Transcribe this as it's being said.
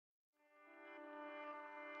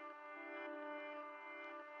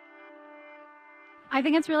I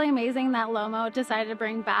think it's really amazing that Lomo decided to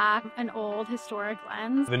bring back an old historic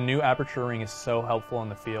lens. The new aperture ring is so helpful in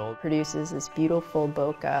the field. Produces this beautiful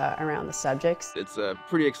bokeh around the subjects. It's a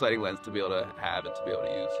pretty exciting lens to be able to have and to be able to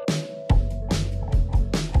use.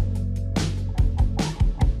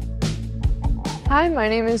 Hi, my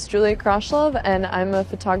name is Julia Kroshlov and I'm a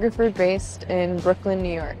photographer based in Brooklyn,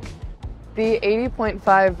 New York. The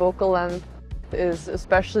 80.5 focal length is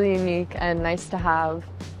especially unique and nice to have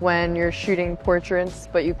when you're shooting portraits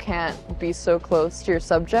but you can't be so close to your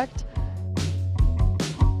subject.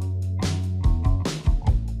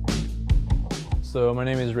 So my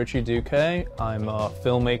name is Richie Duque. I'm a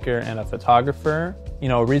filmmaker and a photographer. You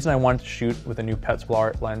know, a reason I wanted to shoot with a new Petzval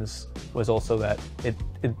Art Lens was also that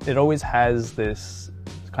it always has this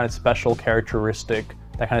kind of special characteristic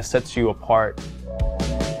that kind of sets you apart.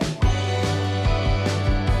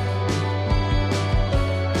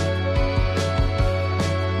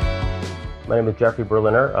 My name is Jeffrey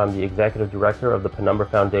Berliner. I'm the Executive Director of the Penumbra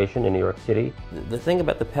Foundation in New York City. The thing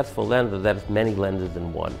about the Petzval lens is that it's many lenses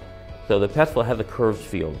in one. So the Petzval has a curved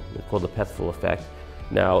field. It's called the Petzval effect.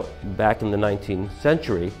 Now, back in the 19th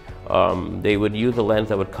century, they would use a lens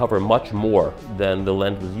that would cover much more than the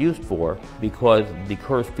lens was used for because the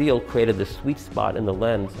curved field created this sweet spot in the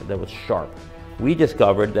lens that was sharp. We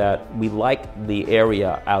discovered that we like the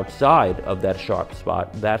area outside of that sharp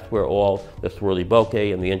spot. That's where all the swirly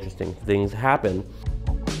bokeh and the interesting things happen.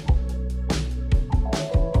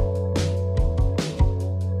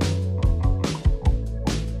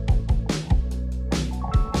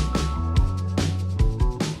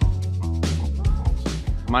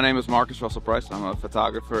 My name is Marcus Russell Price. I'm a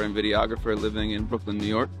photographer and videographer living in Brooklyn, New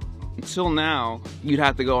York. Until now, you'd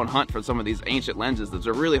have to go and hunt for some of these ancient lenses that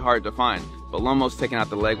are really hard to find. But Lomo's taken out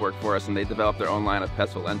the legwork for us and they developed their own line of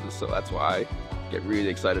Petzval lenses, so that's why I get really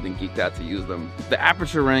excited and geeked out to use them. The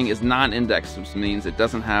aperture ring is non-indexed, which means it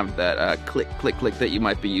doesn't have that click, click, click that you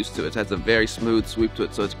might be used to. It has a very smooth sweep to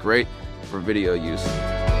it, so it's great for video use.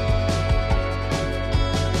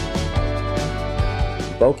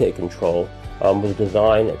 Bokeh control was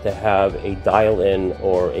designed to have a dial-in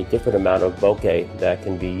or a different amount of bokeh that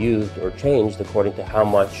can be used or changed according to how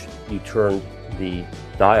much you turn the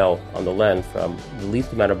dial on the lens from the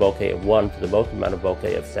least amount of bokeh of 1 to the most amount of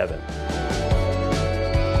bokeh of 7.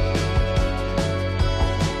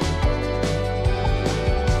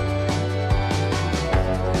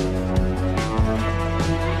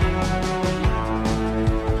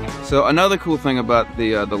 So another cool thing about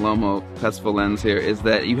the Lomo Petzval lens here is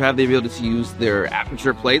that you have the ability to use their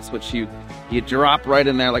aperture plates, which you drop right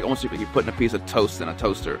in there, like almost like you're putting a piece of toast in a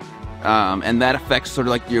toaster. And that affects sort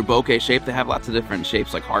of like your bokeh shape. They have lots of different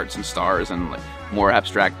shapes like hearts and stars and like more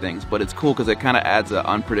abstract things. But it's cool because it kind of adds an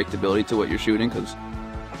unpredictability to what you're shooting because,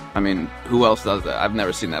 I mean, who else does that? I've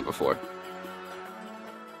never seen that before.